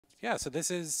Yeah, so this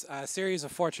is a series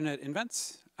of fortunate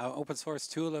invents, open source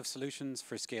tool of solutions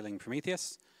for scaling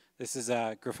Prometheus. This is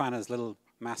Grafana's little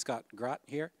mascot Grot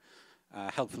here,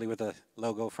 helpfully with a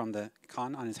logo from the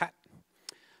con on his hat.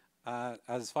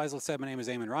 As Faisal said, my name is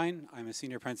Éamon Ryan. I'm a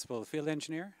senior principal field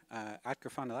engineer at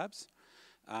Grafana Labs.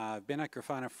 I've been at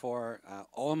Grafana for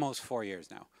almost 4 years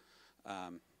now,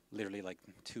 literally like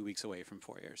 2 weeks away from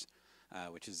 4 years,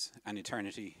 which is an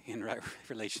eternity in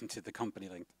relation to the company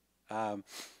length.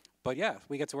 But yeah,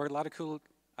 we get to work a lot of cool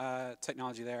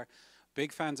technology there.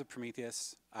 Big fans of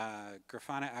Prometheus.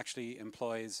 Grafana actually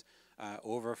employs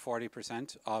over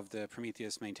 40% of the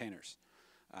Prometheus maintainers.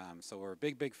 So we're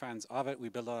big fans of it. We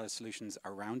build a lot of solutions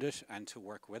around it and to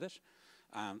work with it.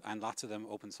 And lots of them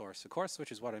open source, of course,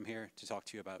 which is what I'm here to talk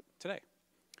to you about today.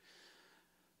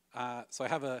 So I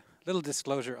have a little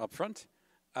disclosure up front.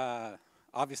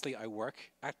 Obviously, I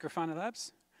work at Grafana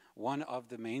Labs. One of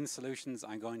the main solutions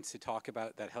I'm going to talk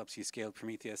about that helps you scale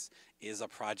Prometheus is a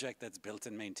project that's built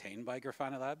and maintained by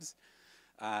Grafana Labs.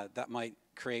 That might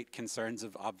create concerns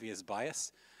of obvious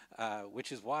bias,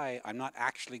 which is why I'm not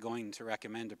actually going to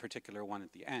recommend a particular one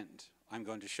at the end. I'm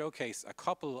going to showcase a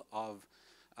couple of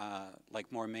like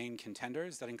more main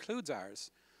contenders that includes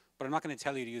ours, but I'm not going to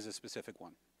tell you to use a specific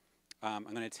one. I'm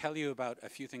going to tell you about a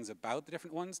few things about the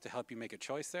different ones to help you make a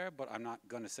choice there, but I'm not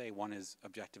going to say one is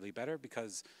objectively better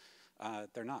because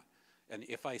they're not. And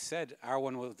if I said our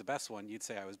one was the best one, you'd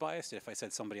say I was biased. If I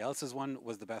said somebody else's one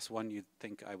was the best one, you'd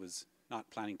think I was not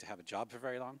planning to have a job for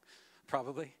very long,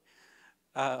 probably.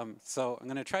 So I'm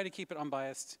going to try to keep it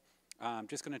unbiased. I'm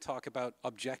just going to talk about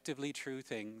objectively true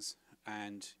things,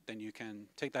 and then you can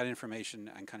take that information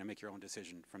and kind of make your own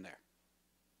decision from there.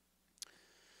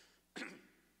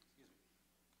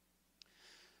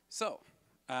 So,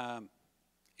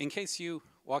 in case you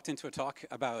walked into a talk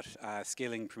about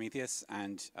scaling Prometheus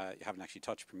and you haven't actually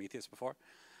touched Prometheus before,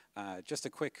 just a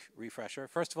quick refresher.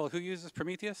 First of all, who uses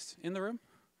Prometheus in the room?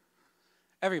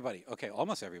 Everybody. Okay,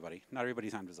 almost everybody. Not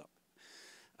everybody's hand is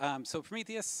up. So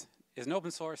Prometheus is an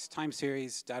open source time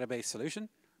series database solution.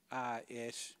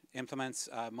 It implements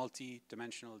a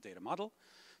multi-dimensional data model.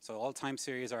 So all time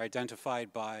series are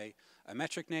identified by a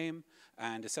metric name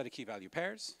and a set of key value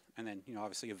pairs, and then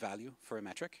obviously a value for a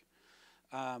metric.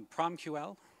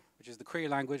 PromQL, which is the query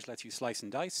language, lets you slice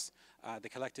and dice the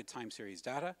collected time series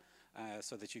data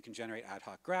so that you can generate ad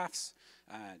hoc graphs,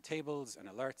 tables and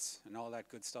alerts, and all that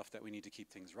good stuff that we need to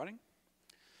keep things running.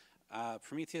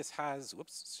 Prometheus has,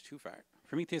 whoops, too far.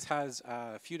 Prometheus has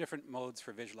a few different modes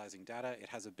for visualizing data. It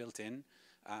has a built-in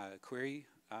query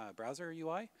browser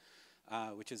UI,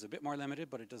 which is a bit more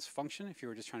limited, but it does function if you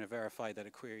were just trying to verify that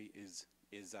a query is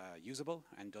usable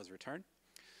and does return.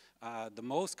 The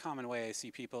most common way I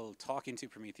see people talking to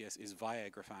Prometheus is via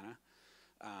Grafana,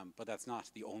 but that's not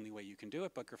the only way you can do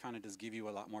it, but Grafana does give you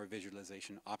a lot more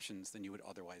visualization options than you would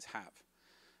otherwise have.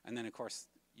 And then, of course,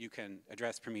 you can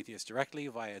address Prometheus directly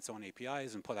via its own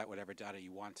APIs and pull out whatever data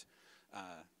you want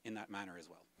in that manner as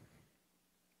well.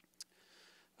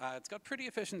 It's got pretty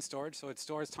efficient storage, so it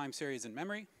stores time series in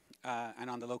memory and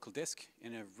on the local disk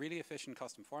in a really efficient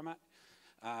custom format.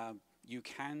 You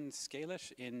can scale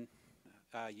it in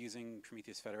using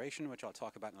Prometheus Federation, which I'll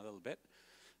talk about in a little bit,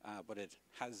 but it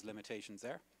has limitations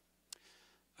there.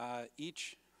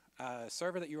 Each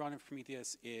server that you run in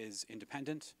Prometheus is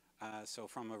independent, so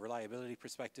from a reliability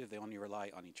perspective, they only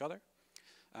rely on each other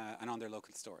and on their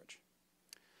local storage.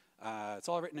 It's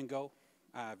all written in Go.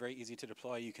 Very easy to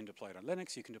deploy. You can deploy it on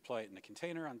Linux, you can deploy it in a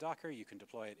container on Docker, you can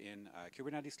deploy it in a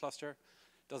Kubernetes cluster.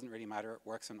 Doesn't really matter, it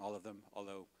works on all of them,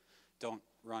 although don't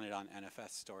run it on NFS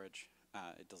storage.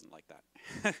 It doesn't like that.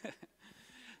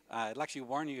 It'll actually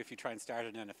warn you if you try and start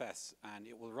an NFS, and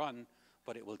it will run,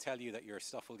 but it will tell you that your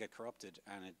stuff will get corrupted,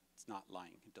 and it's not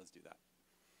lying. It does do that.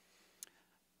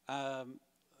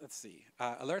 Let's see.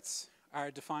 Alerts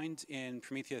are defined in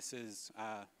Prometheus's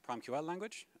PromQL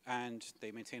language, and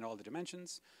they maintain all the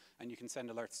dimensions, and you can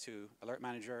send alerts to Alert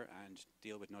Manager and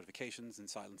deal with notifications and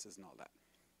silences and all that.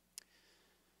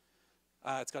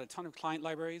 It's got a ton of client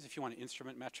libraries if you want to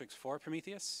instrument metrics for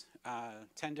Prometheus.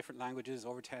 10 different languages,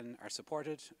 over 10 are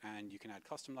supported, and you can add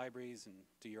custom libraries and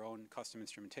do your own custom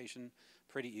instrumentation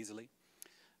pretty easily.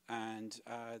 And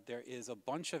there is a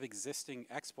bunch of existing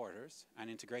exporters and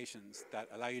integrations that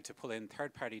allow you to pull in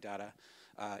third-party data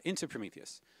into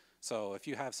Prometheus. So if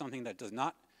you have something that does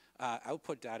not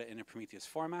output data in a Prometheus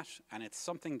format, and it's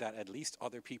something that at least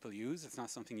other people use, it's not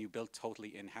something you built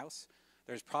totally in-house,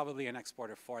 there's probably an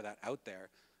exporter for that out there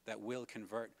that will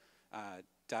convert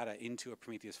data into a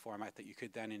Prometheus format that you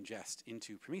could then ingest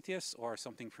into Prometheus or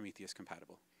something Prometheus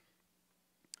compatible.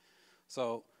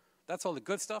 So that's all the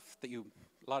good stuff that you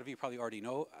a lot of you probably already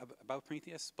know about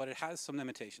Prometheus, but it has some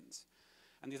limitations.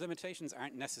 And these limitations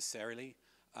aren't necessarily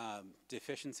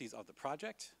deficiencies of the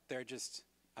project. They're just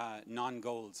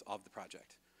non-goals of the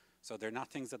project. So they're not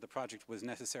things that the project was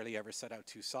necessarily ever set out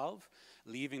to solve,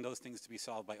 leaving those things to be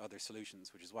solved by other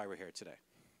solutions, which is why we're here today.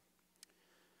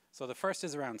 So the first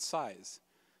is around size.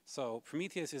 So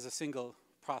Prometheus is a single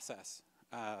process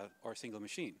or single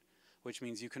machine, which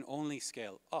means you can only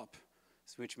scale up,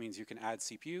 which means you can add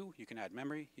CPU, you can add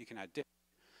memory, you can add disk,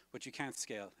 but you can't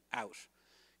scale out.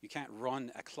 You can't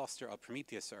run a cluster of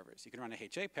Prometheus servers. You can run a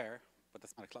HA pair, but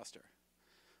that's not a cluster.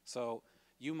 So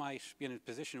you might be in a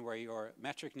position where your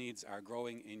metric needs are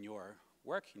growing in your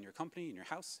work, in your company, in your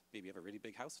house. Maybe you have a really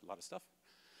big house, a lot of stuff.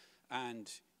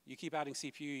 And you keep adding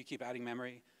CPU, you keep adding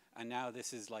memory, and now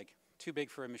this is like too big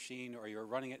for a machine, or you're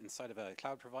running it inside of a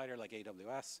cloud provider like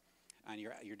AWS, and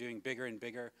you're doing bigger and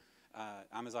bigger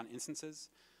Amazon instances.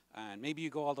 And maybe you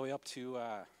go all the way up to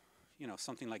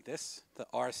something like this, the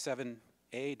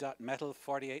R7A.Metal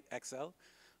 48XL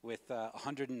with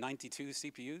 192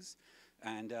 CPUs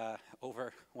and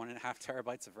over 1.5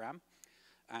 terabytes of RAM.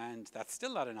 And that's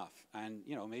still not enough. And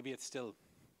maybe it's still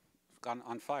gone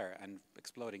on fire and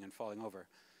exploding and falling over.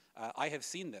 I have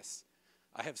seen this.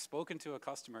 I have spoken to a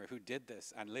customer who did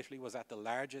this and literally was at the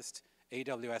largest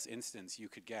AWS instance you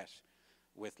could get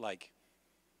with like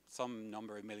some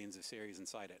number of millions of series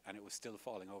inside it, and it was still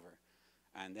falling over.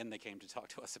 And then they came to talk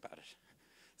to us about it.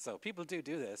 So people do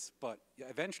this, but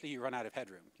eventually you run out of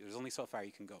headroom. There's only so far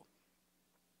you can go.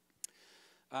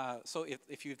 So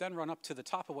if you then run up to the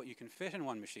top of what you can fit in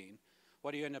one machine,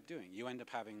 what do you end up doing? You end up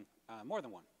having more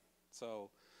than one. So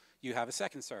you have a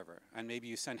second server, and maybe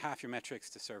you send half your metrics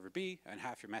to server B and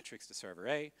half your metrics to server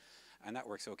A, and that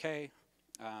works okay.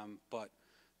 But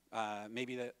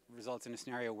maybe that results in a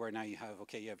scenario where now you have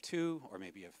 2, or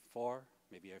maybe you have 4,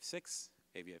 maybe you have 6,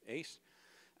 maybe you have 8,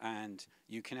 and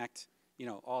you connect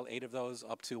all 8 of those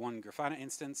up to one Grafana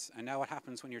instance. And now what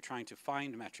happens when you're trying to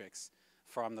find metrics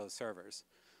from those servers?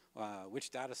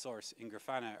 Which data source in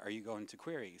Grafana are you going to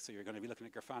query? So you're going to be looking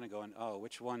at Grafana going, oh,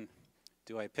 which one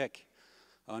do I pick?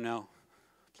 Oh no,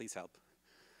 please help.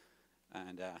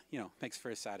 And makes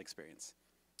for a sad experience.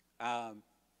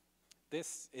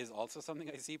 This is also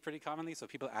something I see pretty commonly. So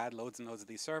people add loads and loads of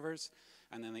these servers,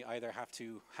 and then they either have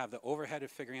to have the overhead of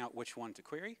figuring out which one to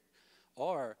query,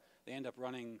 or they end up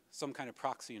running some kind of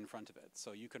proxy in front of it.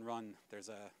 So you can run, there's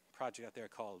a project out there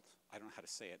called, I don't know how to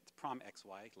say it, it's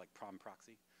PromXY, like prom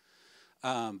proxy.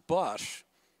 But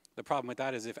the problem with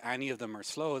that is if any of them are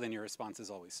slow, then your response is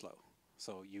always slow.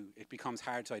 So it becomes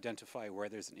hard to identify where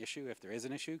there's an issue, if there is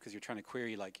an issue, because you're trying to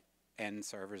query like n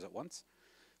servers at once.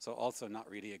 So also not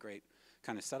really a great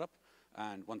kind of setup,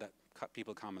 and one that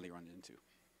people commonly run into.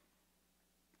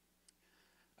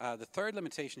 The third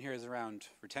limitation here is around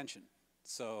retention.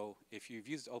 So if you've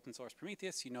used open source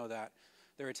Prometheus, you know that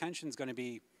the retention is going to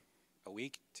be a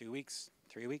week, 2 weeks,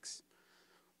 3 weeks,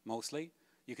 mostly.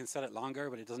 You can set it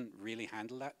longer, but it doesn't really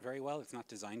handle that very well. It's not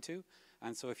designed to.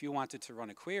 And so if you wanted to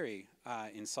run a query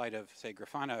inside of, say,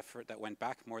 Grafana that went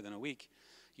back more than a week,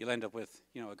 you'll end up with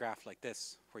a graph like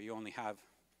this, where you only have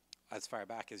as far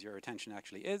back as your retention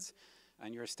actually is,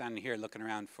 and you're standing here looking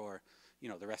around for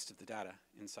the rest of the data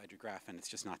inside your graph, and it's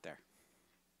just not there.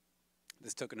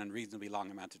 This took an unreasonably long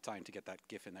amount of time to get that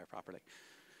GIF in there properly.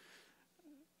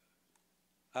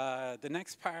 The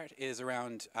next part is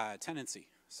around tenancy.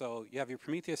 So you have your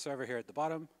Prometheus server here at the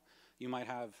bottom. You might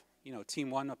have team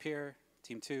 1 up here,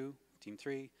 team 2, team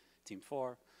 3, team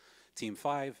 4, team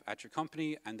 5 at your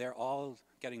company, and they're all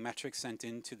getting metrics sent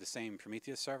into the same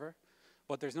Prometheus server.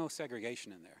 But there's no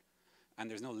segregation in there,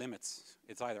 and there's no limits.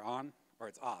 It's either on or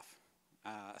it's off,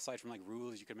 aside from like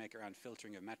rules you can make around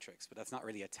filtering of metrics. But that's not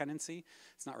really a tenancy.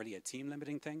 It's not really a team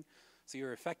limiting thing. So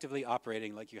you're effectively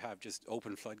operating like you have just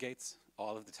open floodgates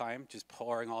all of the time, just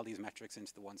pouring all these metrics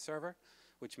into the one server,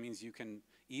 which means you can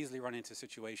easily run into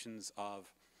situations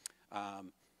of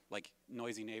like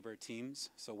noisy neighbor teams.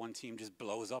 So one team just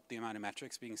blows up the amount of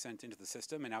metrics being sent into the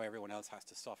system, and now everyone else has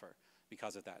to suffer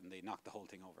because of that, and they knock the whole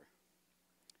thing over.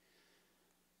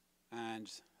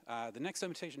 And the next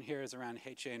limitation here is around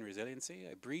HA and resiliency.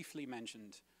 I briefly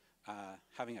mentioned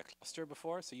having a cluster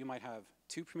before. So you might have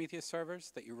 2 Prometheus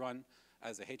servers that you run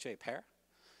as a HA pair.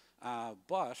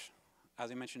 But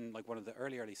as I mentioned, like one of the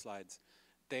early slides,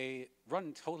 they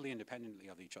run totally independently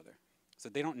of each other. So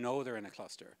they don't know they're in a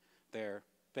cluster. They're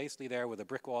basically there with a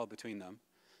brick wall between them,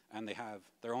 and they have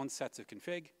their own sets of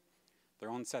config, their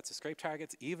own sets of scrape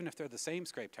targets, even if they're the same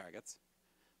scrape targets,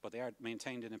 but they are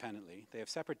maintained independently. They have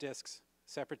separate disks,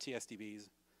 separate TSDBs,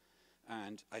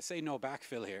 and I say no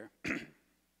backfill here.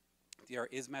 There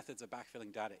is methods of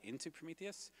backfilling data into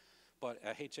Prometheus, but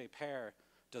a HA pair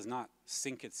does not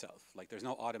sync itself. Like there's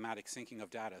no automatic syncing of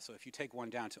data. So if you take one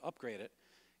down to upgrade it,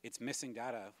 it's missing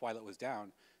data while it was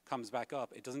down, comes back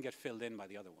up, it doesn't get filled in by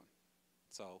the other one.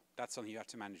 So that's something you have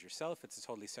to manage yourself. It's a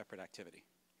totally separate activity.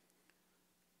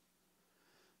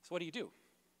 So what do you do?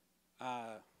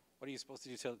 What are you supposed to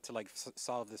do to like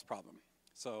solve this problem?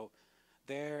 So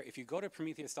there, if you go to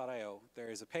Prometheus.io, there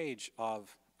is a page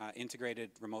of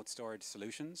integrated remote storage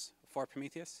solutions for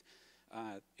Prometheus.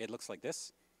 It looks like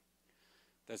this.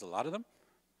 There's a lot of them,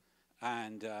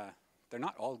 and they're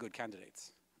not all good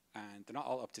candidates, and they're not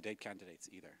all up-to-date candidates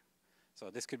either. So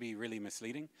this could be really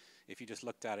misleading if you just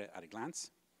looked at it at a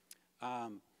glance.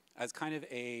 As kind of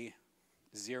a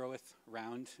 0th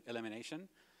round elimination,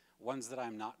 ones that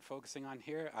I'm not focusing on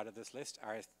here out of this list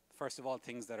are, first of all,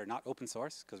 things that are not open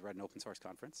source, because we're at an open source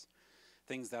conference.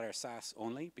 Things that are SaaS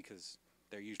only, because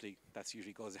that usually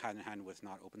goes hand in hand with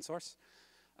not open source.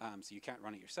 So you can't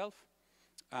run it yourself.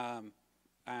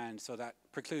 And so that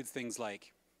precludes things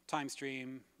like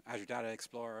TimeStream, Azure Data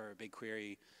Explorer,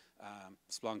 BigQuery,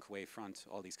 Splunk, Wavefront,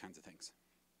 all these kinds of things.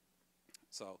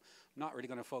 So I'm not really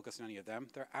going to focus on any of them.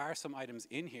 There are some items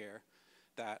in here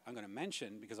that I'm going to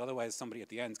mention, because otherwise somebody at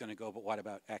the end is going to go, but what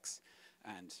about X?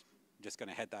 And I'm just going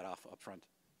to head that off up front.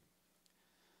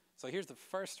 So here's the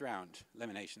first round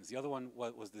eliminations. The other one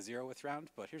was the 0th round,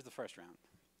 but here's the first round.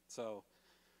 So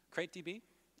CrateDB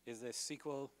is this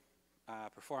SQL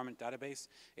performant database.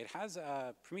 It has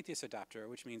a Prometheus adapter,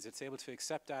 which means it's able to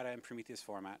accept data in Prometheus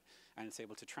format, and it's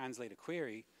able to translate a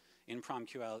query in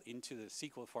PromQL into the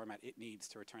SQL format it needs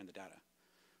to return the data.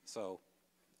 So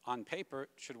on paper, it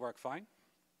should work fine.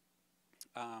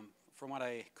 From what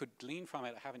I could glean from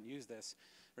it, I haven't used this.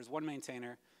 There's one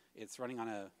maintainer. It's running on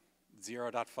a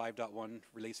 0.5.1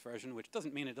 release version, which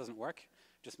doesn't mean it doesn't work.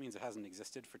 It just means it hasn't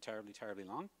existed for terribly, terribly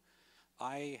long.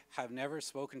 I have never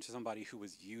spoken to somebody who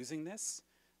was using this,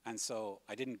 and so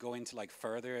I didn't go into like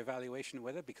further evaluation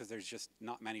with it, because there's just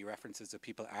not many references of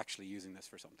people actually using this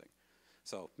for something.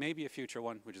 So maybe a future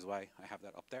one, which is why I have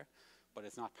that up there, but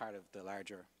it's not part of the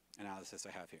larger analysis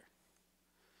I have here.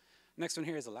 Next one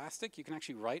here is Elastic. You can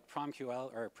actually write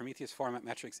PromQL or Prometheus format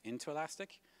metrics into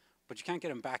Elastic, but you can't get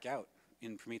them back out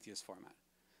in Prometheus format.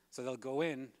 So they'll go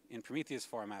in Prometheus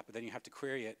format, but then you have to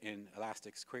query it in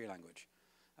Elastic's query language,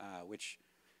 which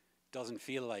doesn't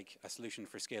feel like a solution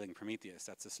for scaling Prometheus.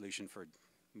 That's a solution for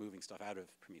moving stuff out of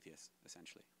Prometheus,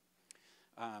 essentially.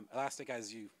 Elastic,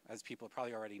 as people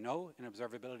probably already know, in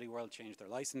observability world, changed their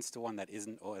license to one that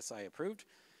isn't OSI approved.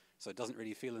 So it doesn't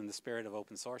really feel in the spirit of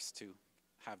open source to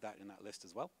have that in that list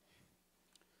as well.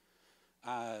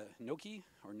 Noki,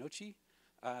 or Nochi,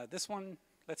 this one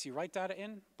lets you write data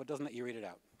in, but doesn't let you read it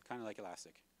out, kind of like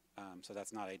Elastic. So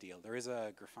that's not ideal. There is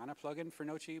a Grafana plugin for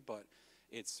Nochi, but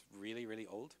it's really, really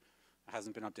old. It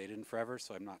hasn't been updated in forever,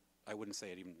 so I wouldn't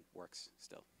say it even works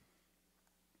still.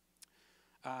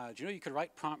 Do you know you could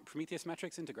write Prometheus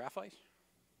metrics into Graphite?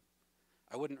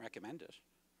 I wouldn't recommend it,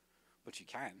 but you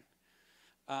can.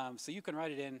 So you can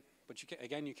write it in, but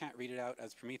again, you can't read it out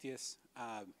as Prometheus.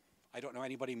 I don't know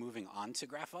anybody moving on to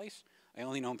Graphite. I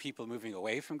only know people moving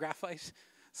away from Graphite.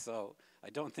 So I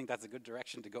don't think that's a good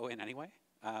direction to go in anyway,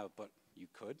 but you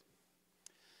could.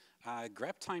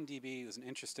 grepTimeDB was an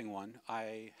interesting one.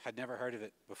 I had never heard of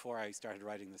it before I started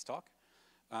writing this talk,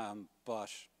 but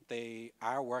they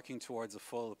are working towards a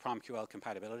full PromQL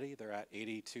compatibility. They're at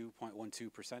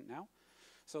 82.12% now.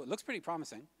 So it looks pretty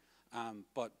promising,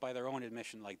 but by their own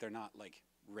admission, like they're not like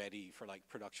ready for like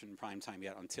production prime time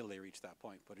yet until they reach that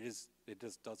point. But it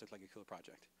does look like a cool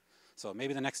project. So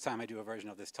maybe the next time I do a version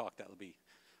of this talk, that'll be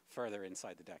further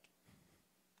inside the deck.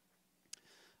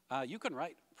 You can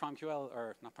write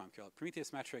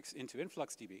Prometheus metrics into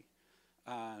InfluxDB,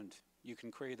 and you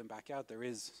can query them back out. There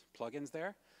is plugins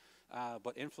there,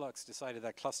 but Influx decided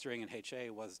that clustering in HA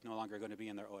was no longer going to be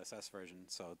in their OSS version,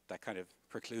 so that kind of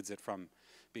precludes it from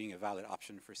being a valid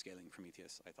option for scaling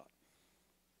Prometheus, I thought.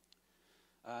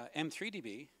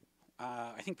 M3DB,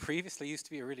 I think previously used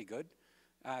to be a really good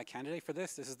candidate for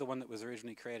this. This is the one that was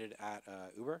originally created at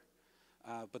Uber,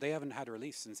 but they haven't had a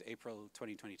release since April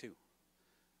 2022.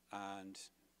 And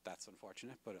that's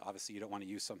unfortunate, but obviously you don't want to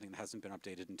use something that hasn't been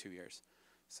updated in 2 years.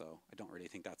 So I don't really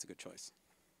think that's a good choice.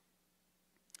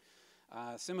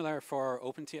 Similar for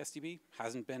OpenTSDB,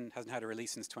 hasn't had a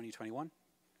release since 2021.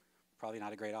 Probably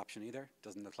not a great option either.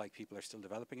 Doesn't look like people are still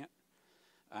developing it.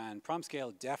 And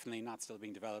PromScale, definitely not still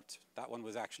being developed. That one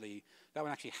actually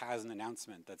has an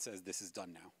announcement that says this is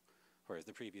done now, whereas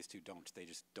the previous two don't. They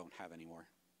just don't have any more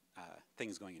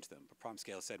things going into them. But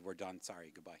PromScale said, we're done,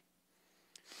 sorry, goodbye.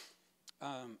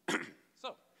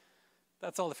 So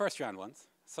that's all the first round ones.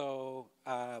 So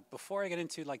before I get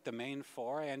into like the main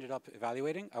four I ended up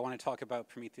evaluating, I want to talk about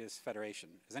Prometheus Federation.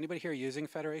 Is anybody here using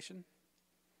Federation?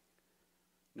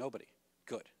 Nobody.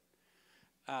 Good.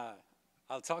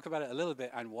 I'll talk about it a little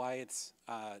bit and why it's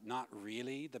not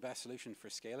really the best solution for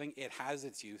scaling. It has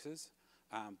its uses,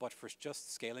 but for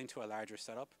just scaling to a larger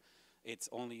setup, it's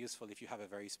only useful if you have a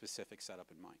very specific setup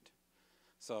in mind.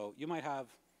 So you might have,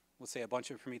 we'll say, a bunch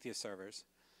of Prometheus servers,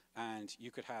 and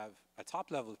you could have a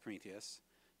top level of Prometheus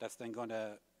that's then going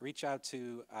to reach out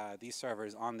to these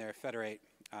servers on their federate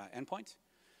endpoint,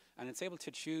 and it's able to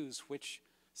choose which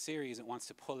series it wants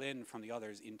to pull in from the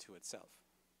others into itself.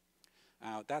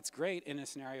 That's great in a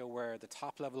scenario where the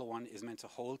top level one is meant to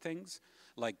hold things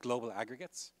like global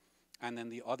aggregates, and then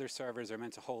the other servers are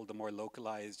meant to hold the more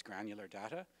localized granular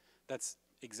data. That's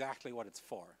exactly what it's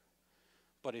for.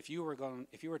 But if you were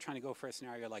trying to go for a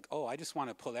scenario like, oh, I just want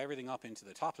to pull everything up into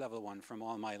the top level one from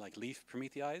all my like leaf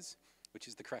Prometheus, which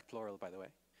is the correct plural, by the way,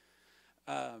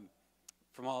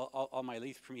 from all my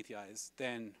leaf Prometheus,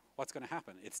 then what's going to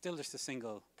happen? It's still just a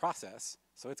single process,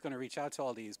 so it's going to reach out to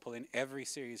all these, pull in every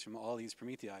series from all these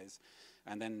Prometheus,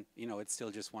 and then it's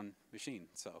still just one machine.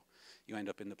 So you end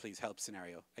up in the please help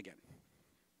scenario again.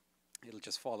 It'll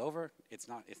just fall over. It's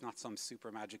not some super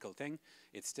magical thing.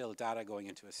 It's still data going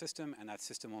into a system, and that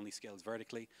system only scales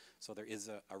vertically, so there is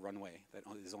a runway that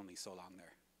is only so long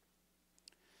there.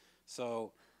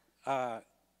 So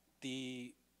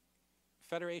the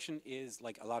Federation is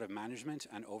like a lot of management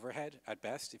and overhead at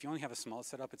best. If you only have a small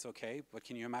setup, it's okay, but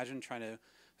can you imagine trying to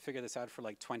figure this out for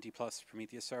like 20 plus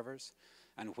Prometheus servers,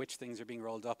 and which things are being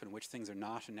rolled up and which things are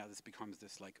not, and now this becomes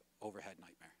this like overhead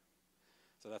nightmare.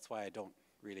 So that's why I don't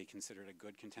really consider it a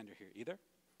good contender here either.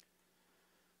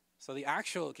 So the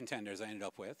actual contenders I ended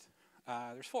up with,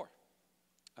 there's four.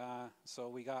 So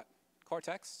we got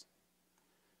Cortex,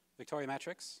 Victoria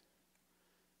Metrics,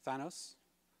 Thanos,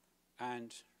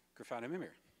 and Grafana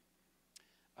Mimir.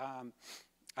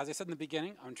 As I said in the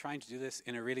beginning, I'm trying to do this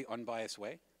in a really unbiased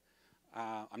way.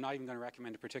 I'm not even going to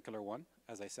recommend a particular one,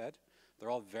 as I said. They're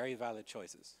all very valid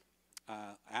choices.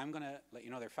 I'm going to let you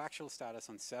know their factual status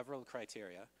on several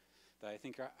criteria that I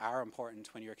think are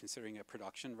important when you're considering a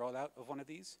production rollout of one of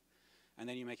these, and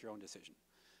then you make your own decision.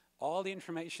 All the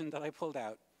information that I pulled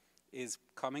out is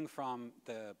coming from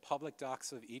the public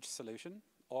docs of each solution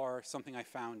or something I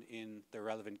found in the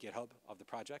relevant GitHub of the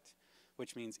project,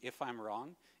 which means if I'm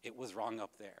wrong, it was wrong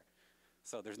up there.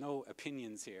 So there's no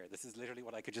opinions here. This is literally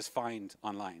what I could just find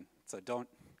online. So don't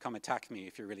come attack me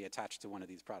if you're really attached to one of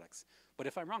these products. But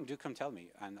if I'm wrong, do come tell me,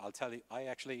 and I'll tell you. I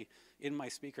actually, in my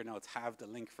speaker notes, have the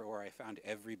link for where I found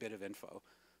every bit of info.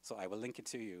 So I will link it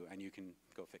to you, and you can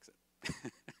go fix it.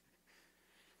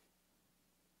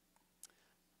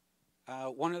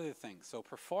 One other thing. So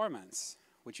performance,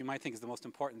 which you might think is the most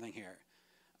important thing here,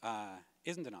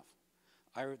 isn't enough.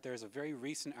 There's a very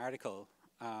recent article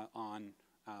on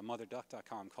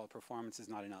motherduck.com called Performance is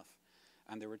Not Enough.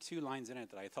 And there were 2 lines in it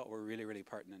that I thought were really, really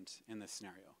pertinent in this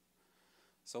scenario.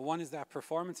 So one is that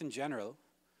performance in general,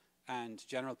 and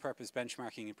general purpose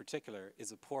benchmarking in particular,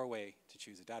 is a poor way to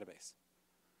choose a database.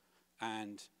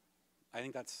 And I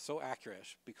think that's so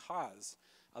accurate because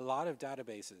a lot of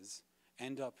databases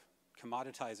end up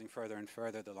commoditizing further and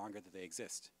further the longer that they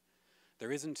exist.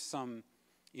 There isn't some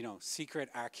secret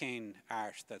arcane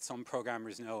art that some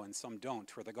programmers know and some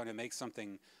don't, where they're going to make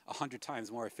something 100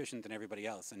 times more efficient than everybody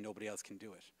else and nobody else can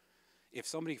do it. If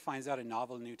somebody finds out a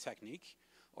novel new technique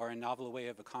or a novel way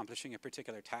of accomplishing a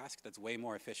particular task that's way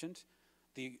more efficient,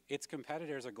 its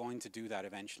competitors are going to do that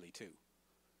eventually too,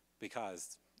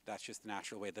 because that's just the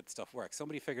natural way that stuff works.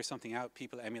 Somebody figures something out,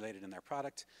 people emulate it in their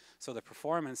product, so the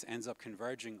performance ends up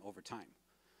converging over time.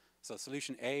 So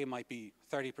solution A might be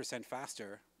 30%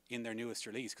 faster in their newest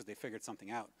release because they figured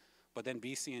something out. But then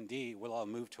B, C, and D will all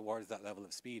move towards that level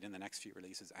of speed in the next few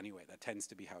releases anyway. That tends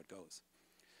to be how it goes.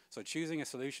 So choosing a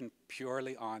solution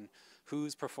purely on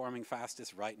who's performing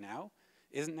fastest right now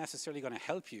isn't necessarily going to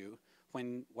help you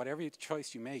when whatever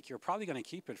choice you make, you're probably going to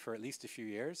keep it for at least a few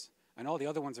years, and all the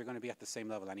other ones are going to be at the same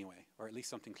level anyway, or at least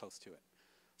something close to it.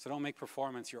 So don't make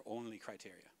performance your only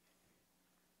criteria.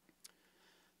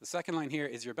 The second line here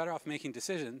is you're better off making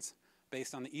decisions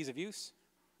based on the ease of use,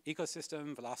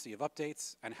 ecosystem, velocity of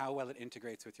updates, and how well it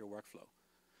integrates with your workflow.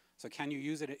 So can you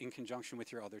use it in conjunction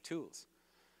with your other tools?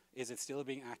 Is it still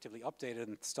being actively updated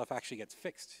and stuff actually gets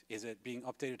fixed? Is it being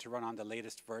updated to run on the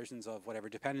latest versions of whatever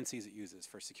dependencies it uses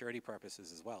for security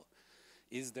purposes as well?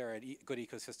 Is there a good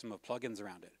ecosystem of plugins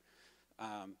around it?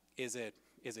 Is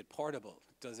it portable?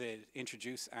 Does it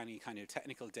introduce any kind of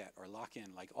technical debt or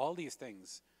lock-in? Like all these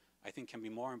things I think can be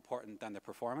more important than the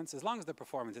performance, as long as the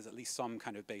performance is at least some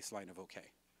kind of baseline of okay.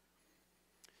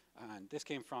 And this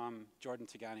came from Jordan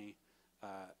Tigani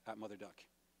at Mother Duck,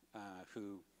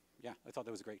 who, yeah, I thought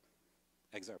that was a great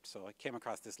excerpt. So I came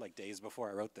across this like days before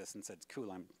I wrote this and said,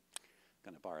 cool, I'm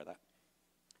going to borrow that.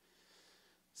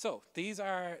 So these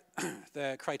are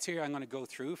the criteria I'm going to go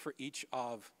through for each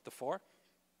of the 4.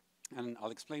 And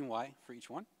I'll explain why for each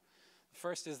one. The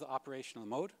first is the operational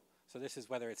mode. So this is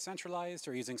whether it's centralized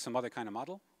or using some other kind of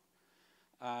model.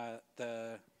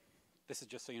 This is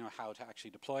just so you know how to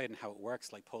actually deploy it and how it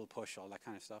works, like pull, push, all that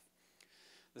kind of stuff.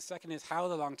 The second is how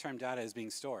the long-term data is being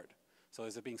stored. So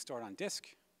is it being stored on disk,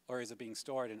 or is it being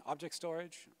stored in object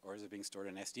storage, or is it being stored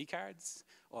in SD cards,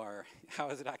 or how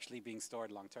is it actually being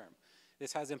stored long-term?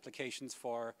 This has implications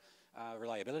for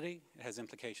reliability. It has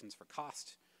implications for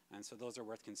cost. And so those are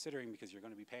worth considering because you're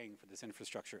going to be paying for this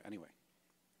infrastructure anyway.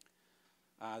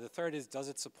 The third is, does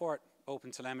it support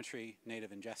OpenTelemetry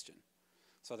native ingestion?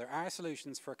 So there are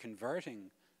solutions for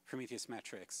converting Prometheus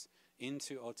metrics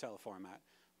into OTel format,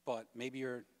 but maybe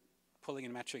you're pulling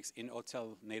in metrics in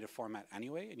OTel native format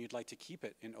anyway, and you'd like to keep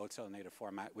it in OTel native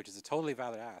format, which is a totally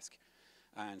valid ask.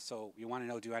 And so you want to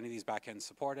know, do any of these backends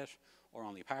support it, or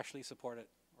only partially support it,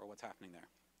 or what's happening there?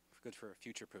 Good for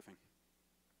future proofing.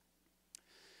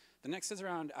 The next is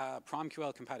around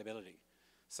PromQL compatibility.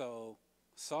 So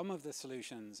some of the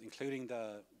solutions, including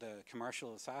the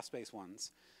commercial SaaS-based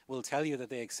ones, will tell you that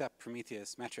they accept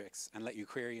Prometheus metrics and let you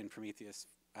query in Prometheus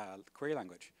query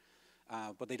language.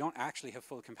 But they don't actually have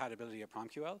full compatibility of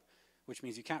PromQL, which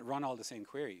means you can't run all the same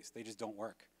queries. They just don't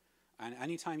work. And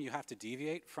anytime you have to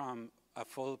deviate from a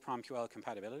full PromQL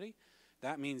compatibility,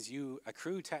 that means you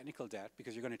accrue technical debt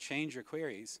because you're going to change your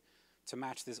queries to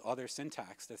match this other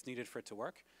syntax that's needed for it to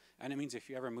work. And it means if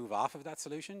you ever move off of that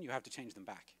solution, you have to change them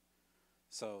back.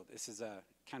 So this is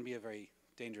can be a very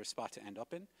dangerous spot to end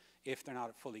up in if they're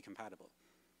not fully compatible.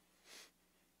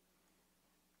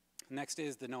 Next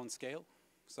is the known scale.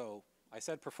 So I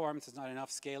said performance is not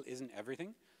enough. Scale isn't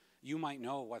everything. You might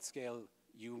know what scale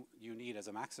you need as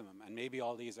a maximum, and maybe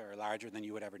all these are larger than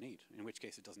you would ever need, in which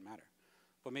case it doesn't matter.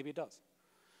 But maybe it does.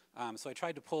 So I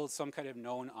tried to pull some kind of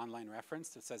known online reference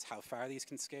that says how far these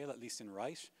can scale, at least in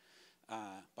write.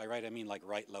 By write, I mean like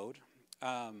write load.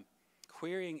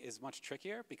 Querying is much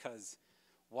trickier because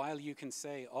while you can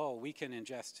say, oh, we can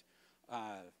ingest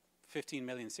 15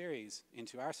 million series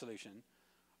into our solution,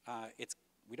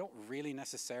 we don't really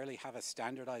necessarily have a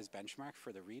standardized benchmark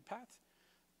for the read path.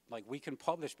 Like we can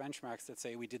publish benchmarks that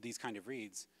say we did these kind of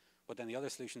reads, but then the other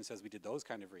solution says we did those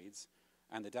kind of reads,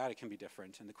 and the data can be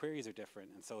different, and the queries are different,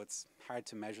 and so it's hard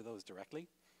to measure those directly.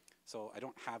 So I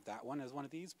don't have that one as one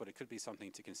of these, but it could be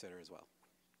something to consider as well.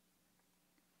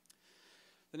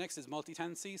 The next is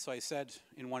multi-tenancy. So I said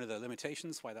in one of the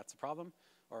limitations why that's a problem,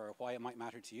 or why it might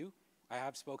matter to you. I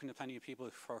have spoken to plenty of people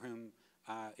for whom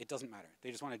it doesn't matter.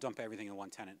 They just want to dump everything in one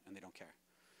tenant, and they don't care.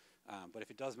 But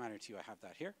if it does matter to you, I have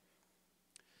that here.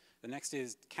 The next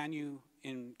is, can you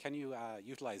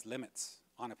utilize limits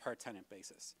on a per tenant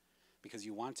basis? Because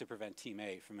you want to prevent team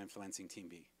A from influencing team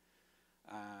B.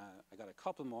 I got a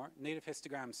couple more. Native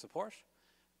histogram support.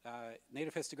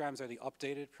 Native histograms are the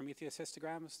updated Prometheus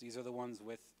histograms. These are the ones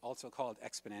with also called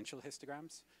exponential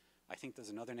histograms. I think there's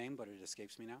another name, but it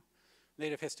escapes me now.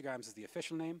 Native histograms is the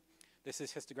official name. This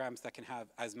is histograms that can have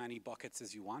as many buckets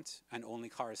as you want and only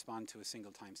correspond to a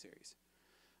single time series.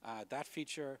 That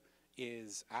feature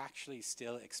is actually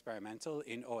still experimental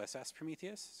in OSS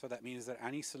Prometheus. So that means that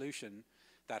any solution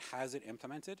that has it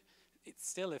implemented, it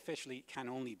still officially can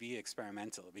only be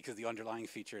experimental because the underlying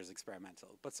feature is experimental.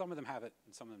 But some of them have it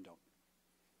and some of them don't.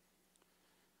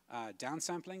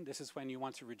 Downsampling, this is when you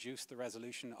want to reduce the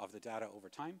resolution of the data over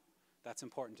time. That's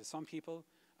important to some people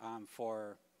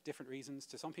for different reasons.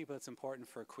 To some people it's important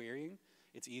for querying.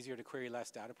 It's easier to query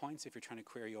less data points if you're trying to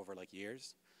query over like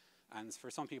years. And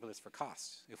for some people it's for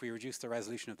cost. If we reduce the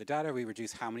resolution of the data, we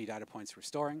reduce how many data points we're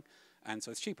storing, and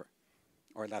so it's cheaper.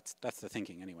 Or that's the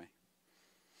thinking anyway.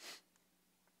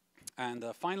 And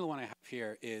the final one I have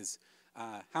here is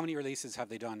how many releases have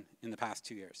they done in the past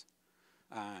 2 years?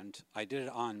 And I did it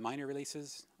on minor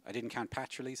releases. I didn't count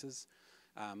patch releases.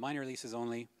 Minor releases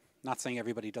only. Not saying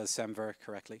everybody does Semver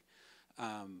correctly.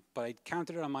 But I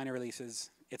counted it on minor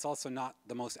releases. It's also not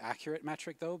the most accurate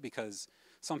metric though, because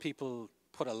some people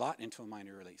put a lot into a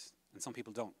minor release and some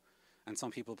people don't. And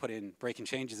some people put in breaking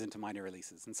changes into minor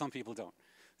releases and some people don't.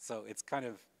 So it's kind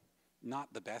of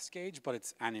not the best gauge, but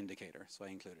it's an indicator, so I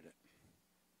included it.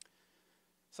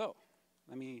 So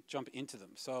let me jump into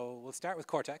them. So we'll start with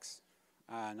Cortex,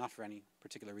 not for any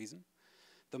particular reason.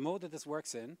 The mode that this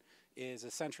works in is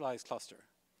a centralized cluster.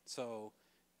 So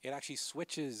it actually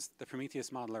switches the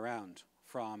Prometheus model around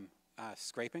from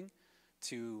scraping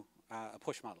to a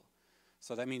push model.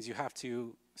 So that means you have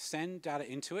to send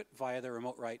data into it via the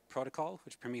remote write protocol,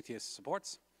 which Prometheus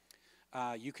supports.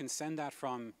 You can send that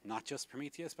from not just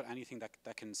Prometheus, but anything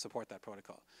that can support that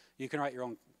protocol. You can write your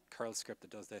own curl script that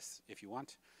does this if you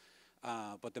want.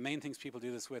 But the main things people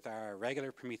do this with are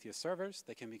regular Prometheus servers.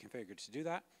 They can be configured to do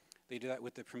that. They do that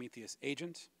with the Prometheus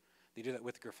agent. They do that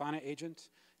with the Grafana agent.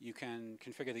 You can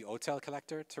configure the OTel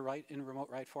collector to write in remote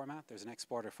write format. There's an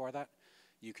exporter for that.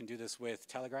 You can do this with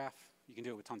Telegraph. You can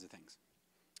do it with tons of things.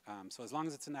 So as long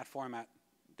as it's in that format,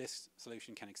 this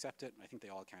solution can accept it. I think they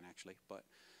all can actually, but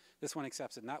this one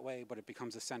accepts it in that way, but it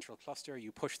becomes a central cluster.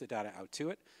 You push the data out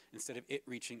to it instead of it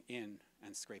reaching in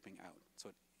and scraping out. So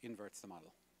it inverts the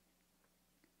model.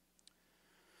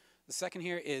 The second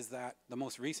here is that the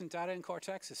most recent data in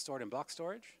Cortex is stored in block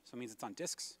storage, so it means it's on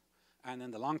disks. And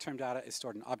then the long-term data is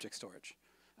stored in object storage,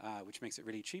 which makes it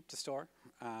really cheap to store.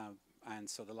 And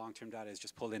so the long-term data is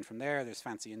just pulled in from there. There's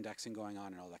fancy indexing going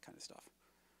on and all that kind of stuff.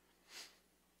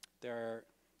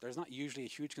 There's not usually a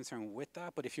huge concern with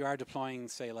that, but if you are deploying,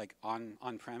 say, like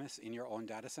on-premise in your own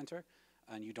data center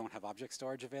and you don't have object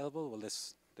storage available, well,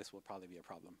 this will probably be a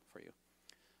problem for you.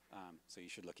 So you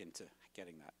should look into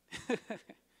getting that.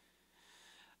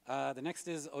 The next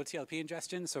is OTLP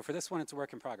ingestion. So for this one, it's a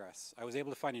work in progress. I was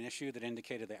able to find an issue that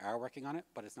indicated they are working on it,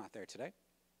 but it's not there today.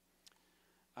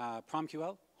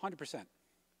 PromQL, 100%.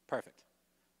 Perfect.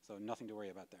 So nothing to worry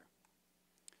about there.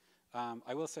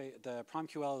 I will say the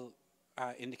PromQL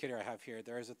indicator I have here,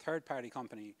 there is a third-party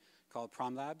company called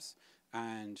PromLabs,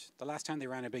 and the last time they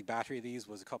ran a big battery of these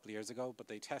was a couple of years ago, but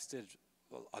they tested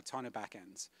a ton of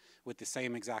backends with the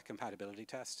same exact compatibility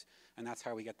test, and that's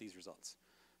how we get these results.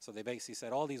 So they basically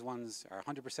said all these ones are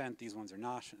 100%, these ones are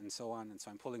not, and so on, and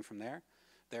so I'm pulling from there.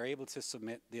 They're able to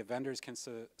submit, the vendors can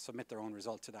submit their own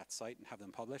result to that site and have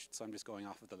them published, so I'm just going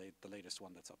off of the latest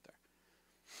one that's up there.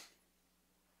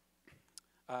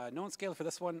 Known scale for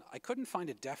this one, I couldn't find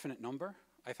a definite number.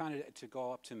 I found it to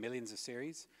go up to millions of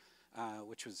series,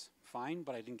 which was fine,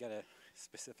 but I didn't get a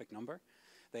specific number.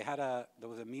 They had there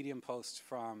was a Medium post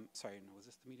from, sorry, no, was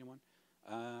this the Medium one?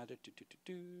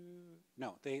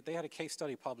 No, they had a case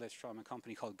study published from a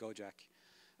company called Gojek,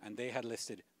 and they had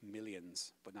listed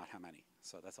millions, but not how many.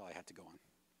 So that's all I had to go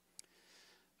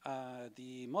on.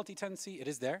 The multi-tenancy, it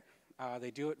is there.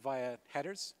 They do it via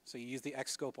headers. So you use the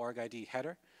Xscope org ID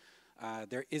header.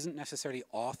 There isn't necessarily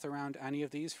auth around any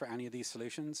of these for any of these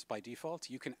solutions by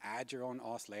default. You can add your own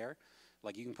auth layer.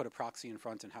 Like you can put a proxy in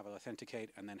front and have it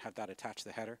authenticate and then have that attach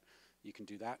the header. You can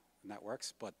do that and that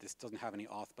works, but this doesn't have any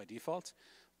auth by default.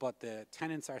 But the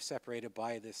tenants are separated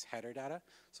by this header data.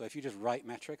 So if you just write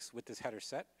metrics with this header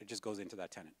set, it just goes into that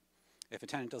tenant. If a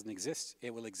tenant doesn't exist,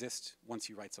 it will exist once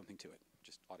you write something to it,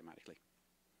 just automatically.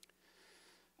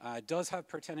 It does have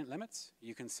per tenant limits.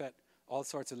 You can set all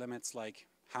sorts of limits like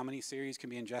how many series can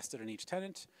be ingested in each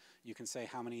tenant. You can say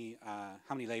how many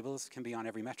labels can be on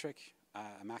every metric,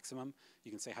 a maximum.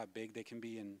 You can say how big they can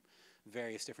be in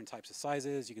various different types of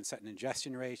sizes. You can set an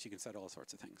ingestion rate. You can set all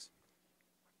sorts of things.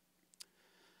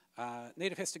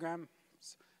 Native histogram,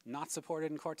 not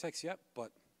supported in Cortex yet,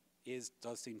 but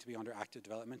does seem to be under active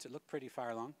development. It looked pretty far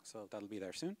along, so that'll be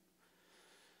there soon.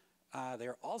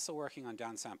 They're also working on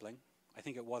downsampling. I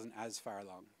think it wasn't as far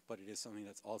along, but it is something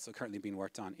that's also currently being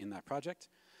worked on in that project.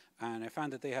 And I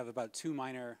found that they have about 2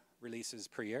 minor releases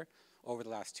per year over the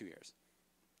last 2 years.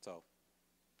 So,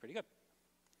 pretty good.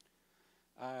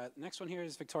 Next one here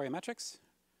is Victoria Metrics.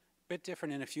 Bit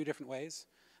different in a few different ways.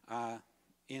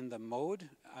 In the mode,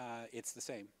 it's the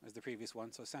same as the previous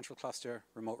one. So central cluster,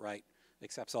 remote write,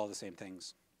 accepts all the same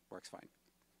things, works fine.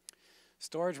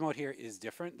 Storage mode here is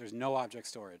different. There's no object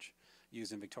storage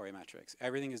used in Victoria Metrics.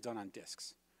 Everything is done on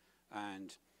disks.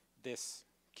 And this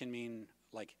can mean,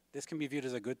 like, this can be viewed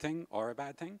as a good thing or a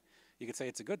bad thing. You could say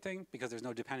it's a good thing because there's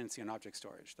no dependency on object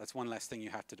storage. That's one less thing you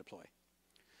have to deploy.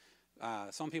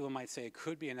 Some people might say it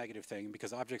could be a negative thing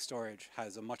because object storage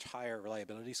has a much higher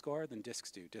reliability score than disks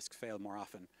do. Disks fail more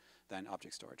often than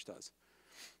object storage does.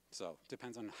 So it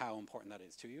depends on how important that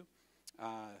is to you.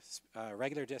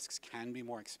 Regular disks can be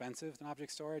more expensive than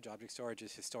object storage. Object storage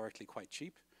is historically quite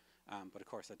cheap, but of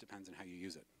course that depends on how you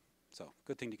use it. So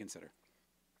good thing to consider.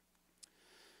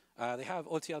 They have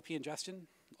OTLP ingestion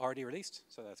already released,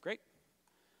 so that's great.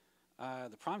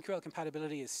 The PromQL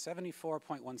compatibility is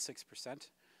 74.16%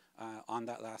 on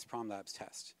that last PromLabs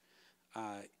test.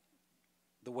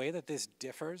 The way that this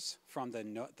differs from the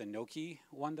Noki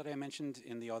one that I mentioned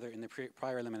in the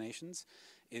prior eliminations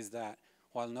is that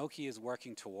while Noki is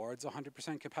working towards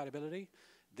 100% compatibility,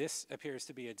 this appears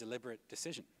to be a deliberate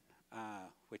decision,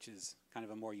 which is kind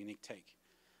of a more unique take.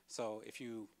 So if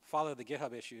you follow the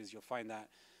GitHub issues, you'll find that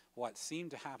what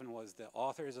seemed to happen was the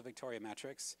authors of Victoria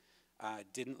Metrics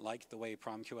didn't like the way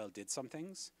PromQL did some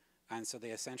things, and so they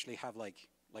essentially have like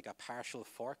a partial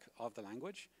fork of the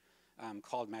language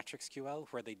called metricsql,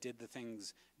 where they did the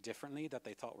things differently that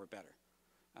they thought were better,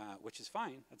 which is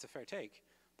fine. That's a fair take,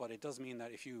 but it does mean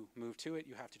that if you move to it,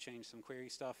 you have to change some query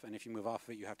stuff, and if you move off of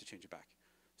it, you have to change it back.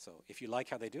 So if you like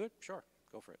how they do it, sure,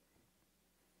 go for it.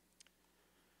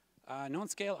 Known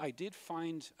scale, I did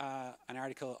find an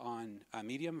article on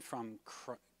Medium from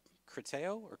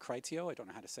Criteo, I don't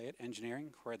know how to say it,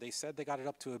 engineering, where they said they got it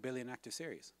up to 1 billion active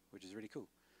series, which is really cool.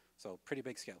 So pretty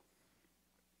big scale.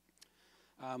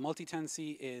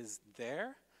 Multi-tenancy is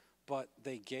there, but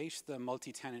they gate the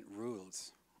multi-tenant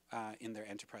rules in their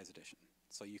enterprise edition.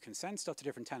 So you can send stuff to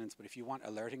different tenants, but if you want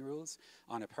alerting rules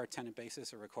on a per tenant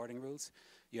basis or recording rules,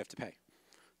 you have to pay,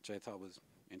 which I thought was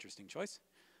an interesting choice.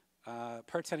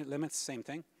 Per tenant limits, same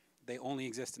thing. They only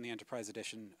exist in the enterprise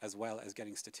edition, as well as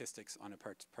getting statistics on a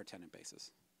per tenant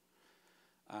basis.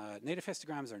 Native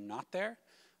histograms are not there.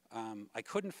 I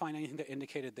couldn't find anything that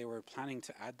indicated they were planning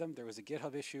to add them. There was a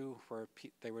GitHub issue where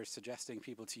they were suggesting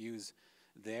people to use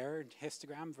their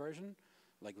histogram version,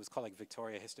 like it was called like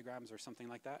Victoria histograms or something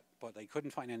like that, but I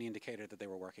couldn't find any indicator that they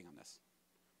were working on this.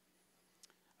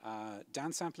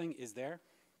 Downsampling is there,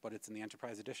 but it's in the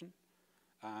enterprise edition.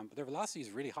 But their velocity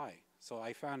is really high. So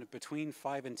I found between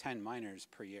 5 and 10 miners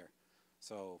per year.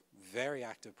 So very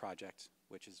active project,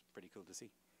 which is pretty cool to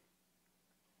see.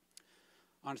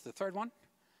 On to the third one,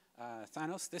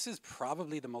 Thanos. This is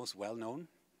probably the most well-known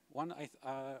one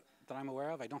that I'm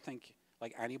aware of. I don't think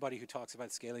like anybody who talks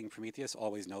about scaling Prometheus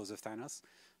always knows of Thanos.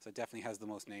 So it definitely has the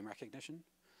most name recognition.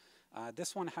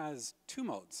 This one has 2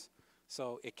 modes.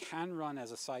 So it can run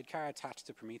as a sidecar attached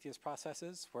to Prometheus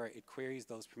processes, where it queries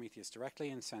those Prometheus directly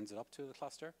and sends it up to the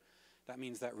cluster. That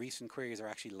means that recent queries are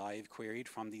actually live queried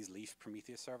from these Leaf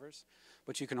Prometheus servers.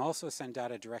 But you can also send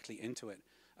data directly into it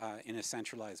in a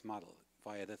centralized model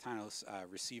via the Thanos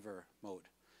receiver mode.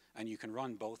 And you can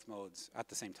run both modes at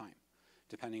the same time,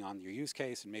 depending on your use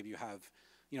case. And maybe you have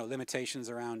limitations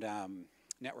around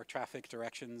network traffic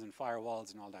directions and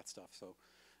firewalls and all that stuff. So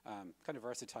kind of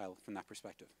versatile from that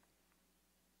perspective.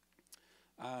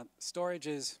 Storage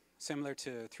is similar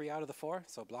to 3 out of the 4,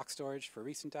 so block storage for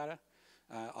recent data,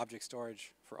 object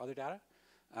storage for other data,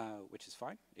 which is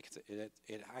fine.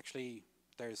 It actually,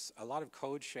 there's a lot of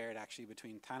code shared actually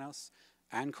between Thanos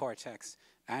and Cortex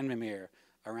and Mimir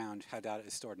around how data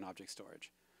is stored in object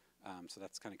storage. So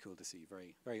that's kind of cool to see,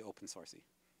 very, very open sourcey.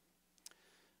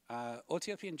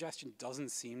 OTLP ingestion doesn't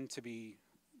seem to be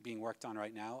being worked on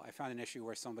right now. I found an issue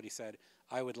where somebody said,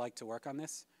 I would like to work on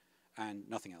this, and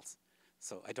nothing else.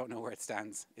 So I don't know where it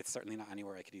stands. It's certainly not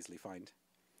anywhere I could easily find.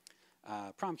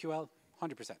 PromQL,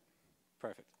 100%.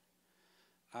 Perfect.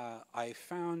 I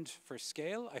found for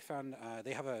scale,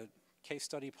 they have a case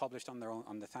study published on their own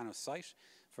on the Thanos site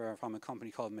from a company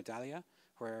called Medallia,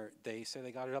 where they say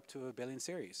they got it up to 1 billion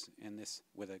series in this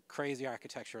with a crazy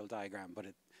architectural diagram. But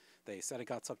they said it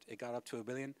got up to 1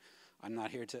 billion. I'm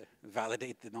not here to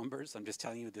validate the numbers. I'm just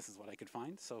telling you this is what I could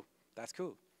find. So that's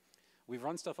cool. We've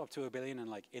run stuff up to 1 billion, and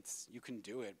like you can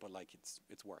do it, but like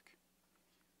it's work.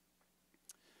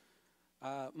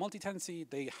 Multi-tenancy,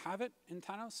 they have it in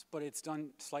Thanos, but it's done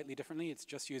slightly differently. It's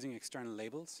just using external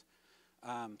labels.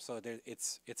 So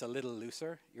it's a little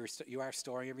looser. You are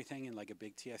storing everything in like a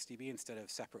big TSDB instead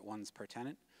of separate ones per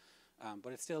tenant.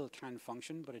 But it still can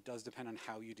function, but it does depend on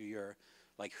how you do your,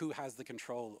 like who has the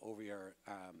control over your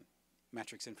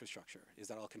metrics infrastructure. Is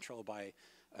that all controlled by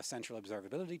a central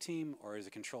observability team, or is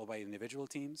it controlled by individual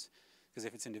teams? Because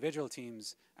if it's individual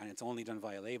teams and it's only done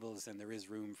via labels, then there is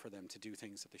room for them to do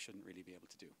things that they shouldn't really be able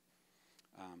to do.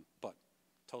 But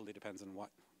totally depends on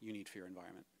what you need for your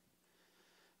environment.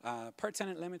 Per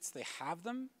tenant limits, they have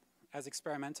them as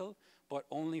experimental, but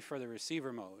only for the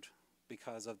receiver mode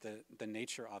because of the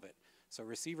nature of it. So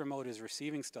receiver mode is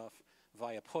receiving stuff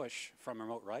via push from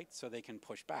remote write, so they can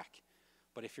push back.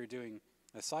 But if you're doing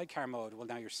a sidecar mode, well,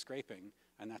 now you're scraping,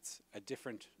 and that's a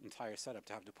different entire setup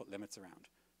to have to put limits around.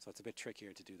 So it's a bit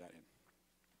trickier to do that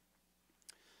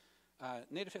in.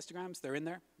 Native histograms, they're in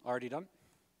there, already done.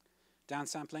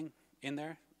 Downsampling, in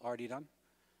there, already done.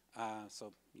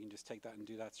 So you can just take that and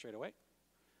do that straight away.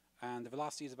 And the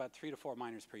velocity is about 3 to 4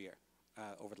 miners per year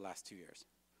over the last 2 years.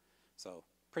 So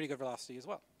pretty good velocity as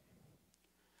well.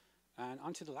 And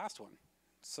on to the last one.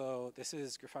 So this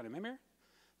is Grafana Mimir.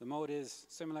 The mode is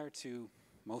similar to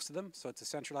most of them. So it's a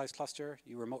centralized cluster.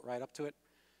 You remote write up to it.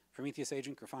 Prometheus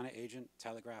agent, Grafana agent,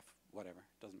 Telegraph, whatever,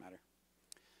 doesn't matter.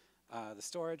 The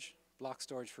storage, block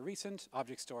storage for recent,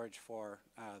 object storage for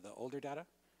the older data,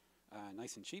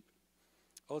 nice and cheap.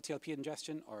 OLTLP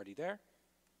ingestion, already there.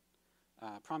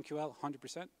 PromQL,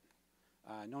 100%.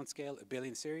 Known scale, 1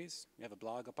 billion series. We have a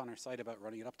blog up on our site about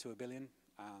running it up to 1 billion.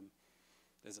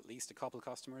 There's at least a couple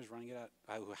customers running it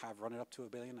who have run it up to 1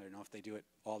 billion. I don't know if they do it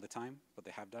all the time, but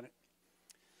they have done it.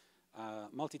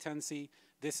 Multi-tenancy,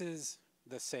 this is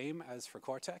the same as for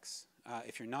Cortex.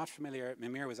 If you're not familiar,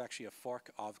 Mimir was actually a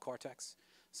fork of Cortex,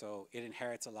 so it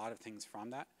inherits a lot of things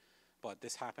from that. But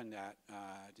this happened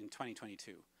in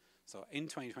 2022. So in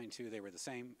 2022, they were the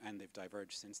same, and they've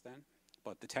diverged since then.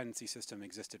 But the tenancy system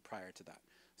existed prior to that,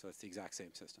 so it's the exact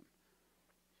same system.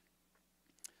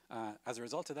 As a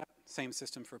result of that, same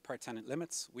system for per tenant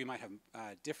limits. We might have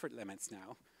different limits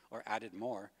now, or added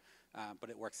more, but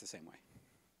it works the same way.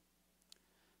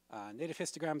 Native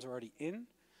histograms are already in.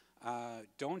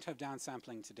 Don't have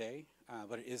downsampling today,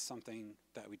 but it is something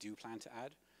that we do plan to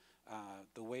add.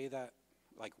 The way that,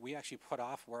 like, we actually put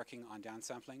off working on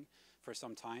downsampling for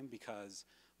some time because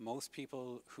most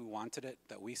people who wanted it,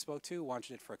 that we spoke to,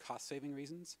 wanted it for cost-saving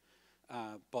reasons.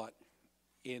 But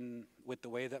with the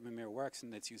way that Mimir works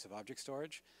and its use of object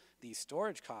storage, the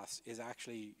storage cost is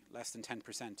actually less than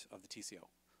 10% of the TCO.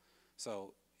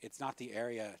 So it's not the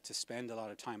area to spend a lot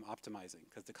of time optimizing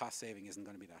because the cost saving isn't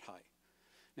going to be that high.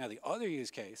 Now the other use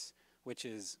case, which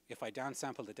is if I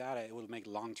downsample the data, it will make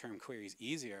long-term queries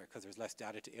easier because there's less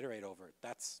data to iterate over.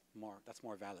 That's more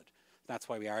valid. That's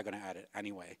why we are going to add it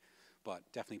anyway, but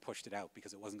definitely pushed it out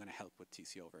because it wasn't going to help with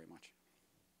TCO very much.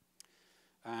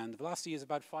 And the velocity is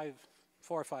about 4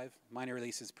 or 5 minor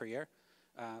releases per year.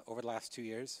 Over the last 2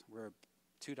 years, we're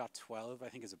 2.12, I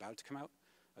think, is about to come out.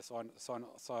 I saw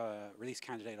a release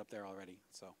candidate up there already.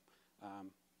 So,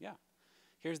 yeah.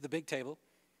 Here's the big table,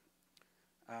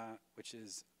 which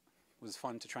was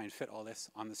fun to try and fit all this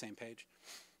on the same page.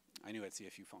 I knew I'd see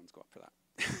a few phones go up for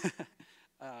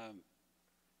that.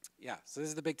 Yeah, so this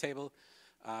is the big table.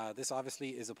 This obviously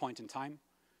is a point in time.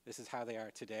 This is how they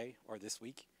are today or this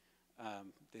week.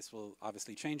 This will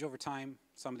obviously change over time.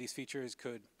 Some of these features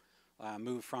could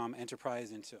move from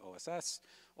enterprise into OSS,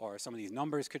 or some of these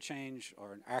numbers could change,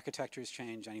 or architectures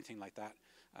change, anything like that.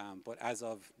 But as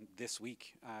of this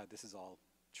week, this is all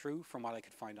true from what I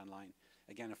could find online.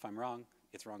 Again, if I'm wrong,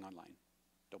 it's wrong online.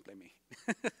 Don't blame me.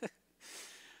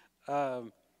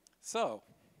 So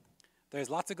there's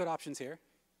lots of good options here.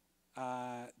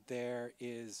 There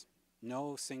is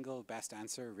no single best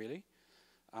answer, really.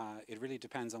 It really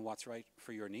depends on what's right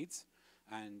for your needs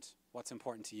and what's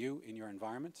important to you in your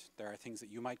environment. There are things that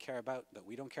you might care about that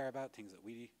we don't care about, things that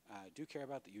we do care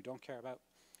about that you don't care about.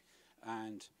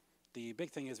 And the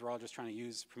big thing is we're all just trying to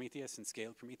use Prometheus and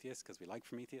scale Prometheus because we like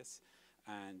Prometheus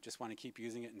and just want to keep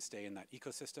using it and stay in that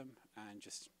ecosystem and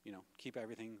just, you know, keep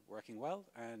everything working well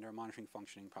and our monitoring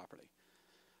functioning properly.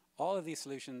 All of these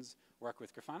solutions work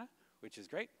with Grafana, which is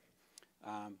great.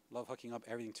 Love hooking up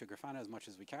everything to Grafana as much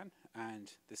as we can,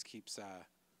 and this keeps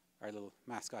our little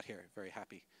mascot here very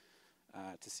happy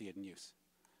to see it in use.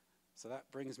 So that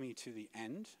brings me to the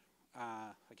end.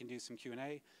 I can do some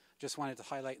Q&A. Just wanted to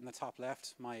highlight in the top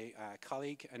left, my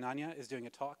colleague Ananya is doing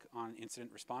a talk on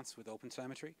incident response with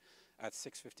OpenTelemetry at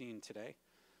 6:15 today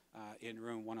in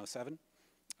room 107.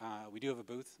 We do have a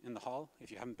booth in the hall.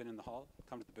 If you haven't been in the hall,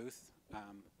 come to the booth.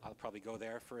 I'll probably go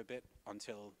there for a bit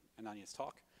until Ananya's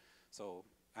talk. So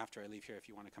after I leave here, if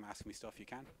you want to come ask me stuff, you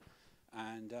can.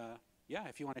 And yeah,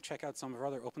 if you want to check out some of our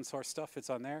other open source stuff, it's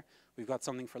on there. We've got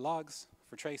something for logs,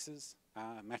 for traces.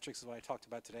 Metrics is what I talked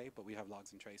about today, but we have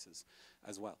logs and traces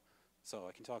as well. So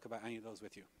I can talk about any of those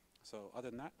with you. So other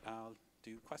than that, I'll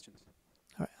do questions.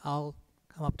 All right, I'll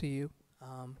come up to you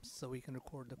so we can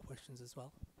record the questions as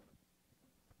well.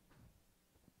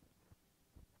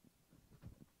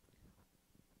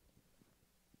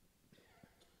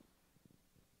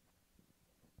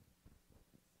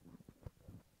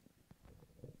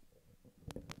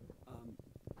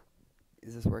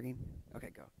 Is this working?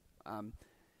 Okay, go.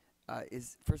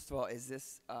 First of all, is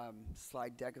this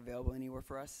slide deck available anywhere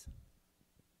for us?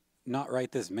 Not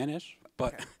right this minute,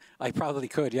 but Okay. I probably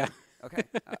could, yeah. Okay,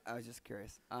 I was just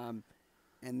curious. And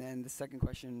then the second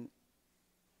question,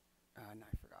 no,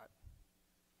 I forgot.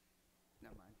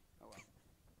 Never mind. Oh well.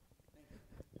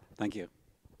 Thank you.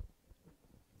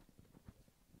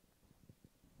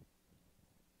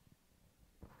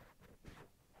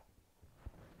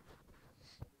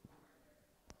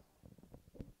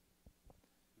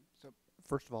 So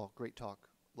first of all, great talk.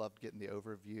 Loved getting the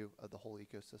overview of the whole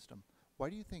ecosystem. Why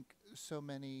do you think so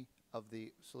many of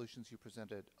the solutions you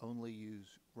presented only use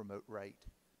remote write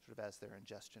sort of as their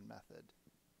ingestion method,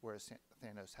 whereas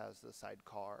Thanos has the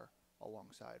sidecar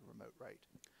alongside remote write?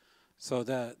 So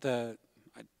that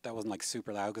wasn't like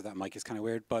super loud because that mic is kind of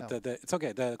weird, but No. it's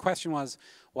okay. The question was,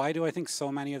 why do I think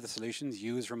so many of the solutions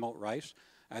use remote write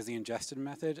as the ingested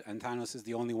method, and Thanos is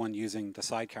the only one using the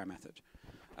sidecar method,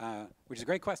 which is a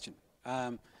great question.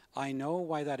 I know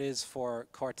why that is for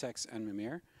Cortex and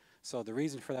Mimir. So the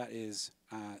reason for that is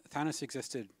Thanos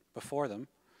existed before them.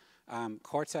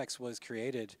 Cortex was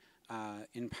created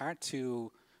in part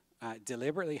to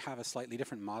deliberately have a slightly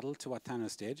different model to what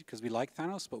Thanos did, because we liked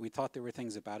Thanos, but we thought there were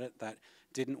things about it that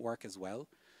didn't work as well.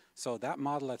 So that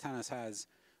model that Thanos has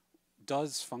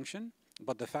does function,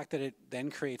 but the fact that it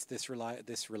then creates this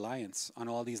reliance on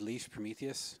all these leashed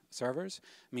Prometheus servers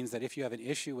means that if you have an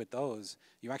issue with those,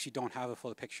 you actually don't have a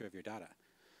full picture of your data.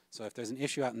 So if there's an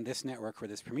issue out in this network where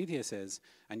this Prometheus is,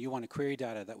 and you want to query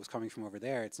data that was coming from over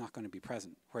there, it's not going to be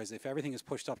present. Whereas if everything is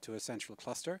pushed up to a central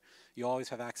cluster, you always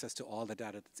have access to all the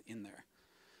data that's in there.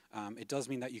 It does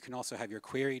mean that you can also have your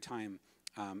query time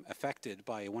affected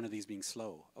by one of these being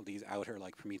slow, of these outer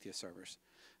like Prometheus servers.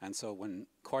 And so when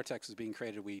Cortex was being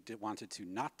created, we wanted to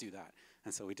not do that.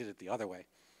 And so we did it the other way.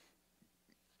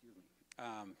 Excuse me.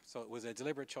 So it was a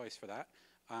deliberate choice for that.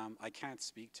 I can't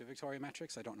speak to Victoria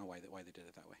metrics. I don't know why they did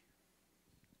it that way.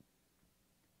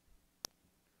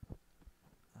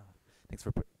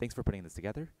 Thanks for putting this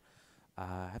together.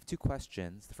 I have two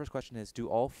questions. The first question is: do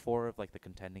all four of like the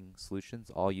contending solutions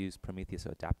all use Prometheus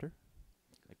adapter?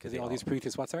 Do they all use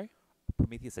Prometheus what? Sorry.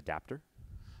 Prometheus adapter.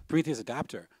 Prometheus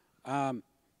adapter.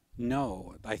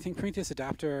 No, I think Prometheus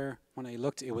adapter. When I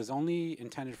looked, it was only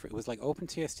intended for. It was like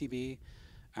OpenTSDB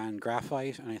and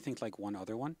Graphite, and I think like one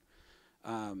other one.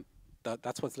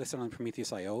 That's what's listed on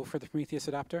Prometheus IO for the Prometheus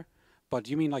adapter. But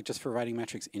do you mean like just for writing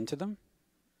metrics into them,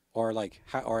 or like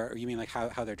how, or you mean like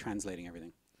how they're translating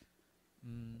everything?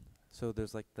 So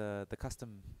there's like the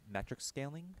custom metric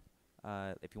scaling.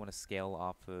 If you want to scale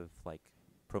off of like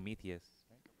Prometheus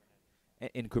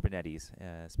in Kubernetes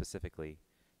specifically,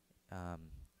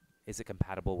 is it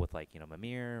compatible with like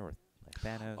Mimir or like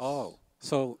Thanos? Oh,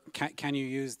 so can you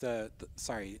use the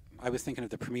sorry, I was thinking of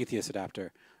the Prometheus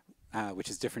adapter. Which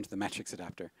is different to the metrics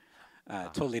adapter.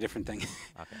 Totally different thing.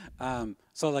 Okay.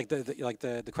 So like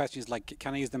the question is like,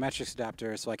 can I use the metrics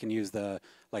adapter so I can use the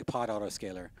like pod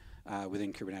autoscaler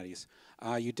within Kubernetes?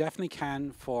 You definitely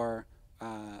can for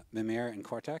Mimir and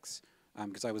Cortex,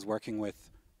 because I was working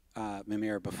with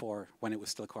Mimir before when it was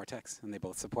still Cortex, and they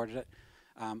both supported it.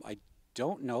 I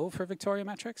don't know for Victoria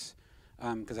metrics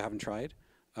because I haven't tried,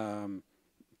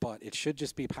 but it should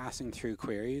just be passing through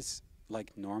queries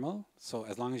like normal. So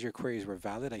as long as your queries were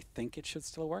valid, I think it should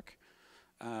still work.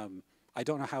 I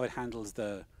don't know how it handles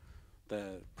the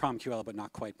PromQL but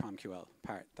not quite PromQL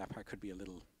part. That part could be a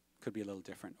little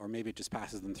different, or maybe it just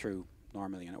passes them through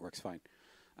normally and it works fine.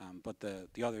 But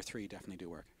the other three definitely do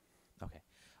work. Okay.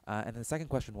 And then the second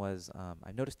question was,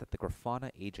 I noticed that the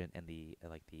Grafana agent and the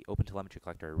the OpenTelemetry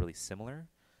collector are really similar,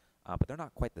 but they're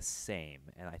not quite the same.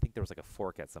 And I think there was like a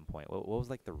fork at some point. What was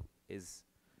like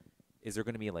is there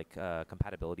going to be like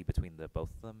compatibility between the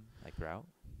both of them like throughout?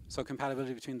 So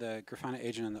compatibility between the Grafana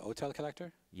agent and the OTel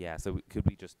collector? Yeah, so could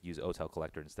we just use OTel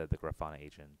collector instead of the Grafana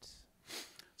agent?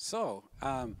 So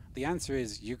the answer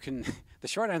is you can, the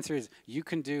short answer is you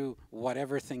can do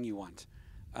whatever thing you want.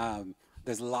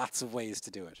 There's lots of ways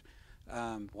to do it.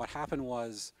 What happened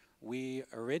was we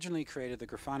originally created the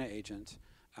Grafana agent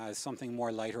as something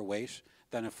more lighter weight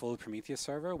than a full Prometheus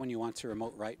server when you want to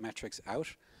remote write metrics out.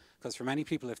 Because for many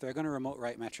people, if they're going to remote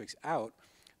write metrics out,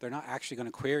 they're not actually going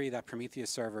to query that Prometheus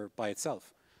server by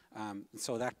itself.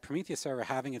 So that Prometheus server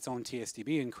having its own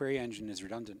TSDB and query engine is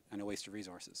redundant and a waste of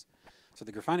resources. So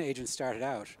the Grafana agent started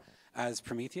out as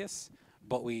Prometheus,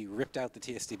 but we ripped out the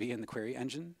TSDB and the query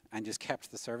engine and just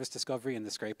kept the service discovery and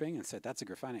the scraping and said, that's a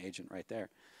Grafana agent right there.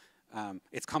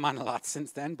 It's come on a lot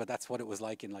since then, but that's what it was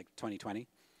like in like 2020.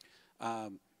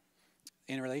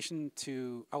 In relation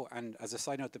to, oh, and as a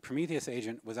side note, the Prometheus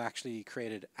agent was actually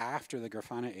created after the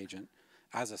Grafana agent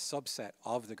as a subset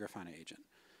of the Grafana agent.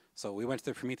 So we went to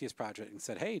the Prometheus project and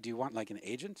said, hey, do you want like an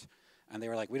agent? And they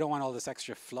were like, we don't want all this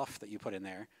extra fluff that you put in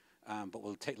there, but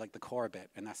we'll take like the core bit,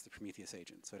 and that's the Prometheus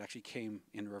agent. So it actually came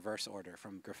in reverse order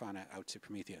from Grafana out to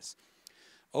Prometheus.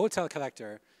 OTel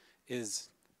collector is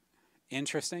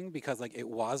interesting because like it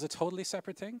was a totally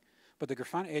separate thing, but the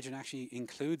Grafana agent actually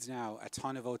includes now a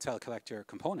ton of OTel collector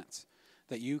components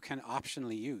that you can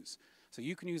optionally use. So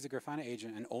you can use the Grafana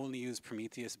agent and only use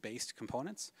Prometheus-based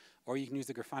components, or you can use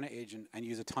the Grafana agent and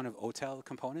use a ton of OTel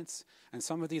components. And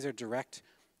some of these are direct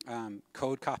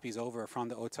code copies over from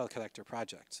the OTel collector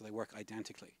project, so they work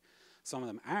identically. Some of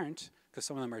them aren't, because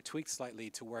some of them are tweaked slightly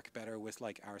to work better with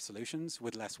like our solutions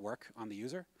with less work on the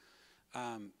user.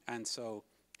 And so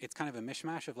it's kind of a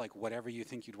mishmash of like whatever you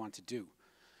think you'd want to do.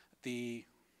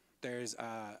 There's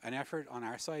an effort on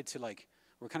our side to like,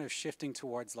 we're kind of shifting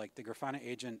towards like the Grafana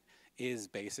agent is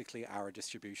basically our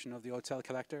distribution of the hotel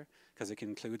collector because it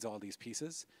includes all these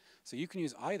pieces. So you can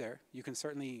use either. You can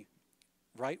certainly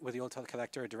write with the hotel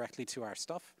collector directly to our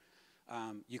stuff.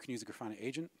 You can use a Grafana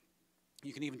agent.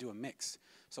 You can even do a mix.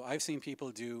 So I've seen people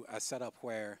do a setup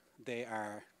where they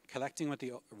are collecting with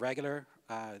the regular,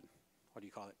 what do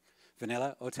you call it,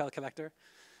 vanilla hotel collector,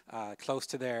 close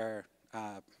to their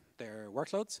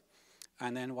workloads.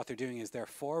 And then what they're doing is they're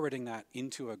forwarding that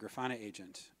into a Grafana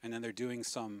agent, and then they're doing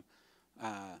some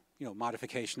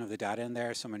modification of the data in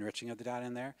there, some enriching of the data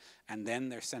in there, and then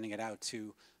they're sending it out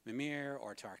to Mimir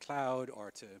or to our cloud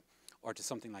or to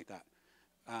something like that.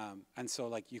 And so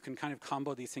like you can kind of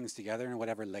combo these things together in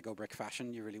whatever Lego brick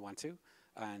fashion you really want to,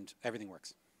 and everything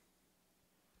works.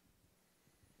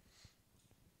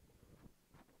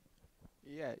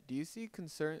 Yeah, do you see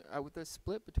concern with the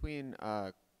split between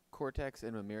Cortex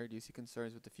and Mimir? Do you see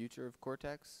concerns with the future of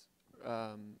Cortex,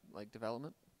 like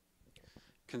development?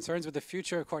 Concerns with the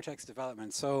future of Cortex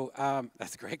development. So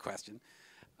that's a great question.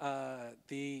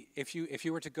 If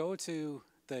you were to go to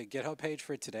the GitHub page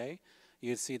for it today,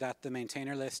 you'd see that the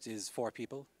maintainer list is 4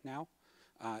 people now.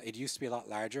 It used to be a lot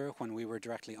larger when we were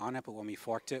directly on it, but when we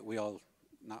forked it,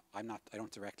 I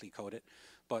don't directly code it,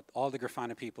 but all the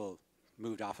Grafana people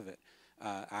moved off of it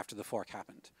after the fork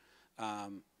happened.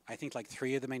 I think like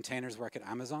 3 of the maintainers work at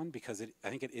Amazon because I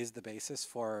think it is the basis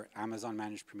for Amazon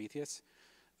managed Prometheus.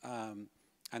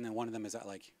 And then one of them is at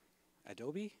like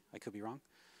Adobe. I could be wrong.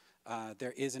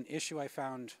 There is an issue I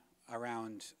found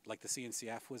around like the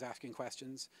CNCF was asking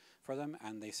questions for them,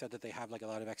 and they said that they have like a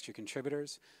lot of extra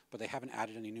contributors, but they haven't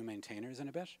added any new maintainers in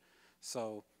a bit.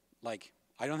 So like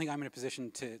I don't think I'm in a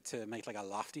position to make like a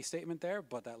lofty statement there,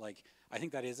 but that like I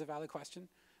think that is a valid question.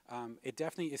 It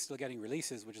definitely is still getting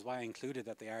releases, which is why I included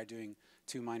that they are doing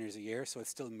 2 miners a year, so it's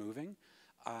still moving.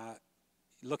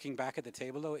 Looking back at the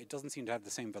table, though, it doesn't seem to have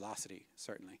the same velocity,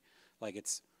 certainly. Like,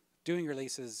 it's doing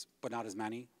releases, but not as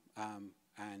many.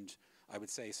 And I would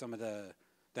say some of the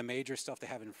major stuff they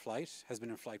have in flight has been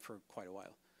in flight for quite a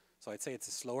while. So I'd say it's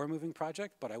a slower moving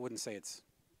project, but I wouldn't say it's,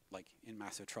 like, in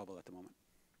massive trouble at the moment.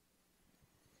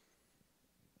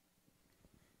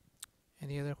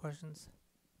 Any other questions?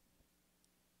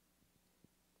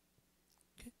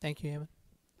 Okay, thank you, Éamon.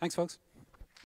 Thanks, folks.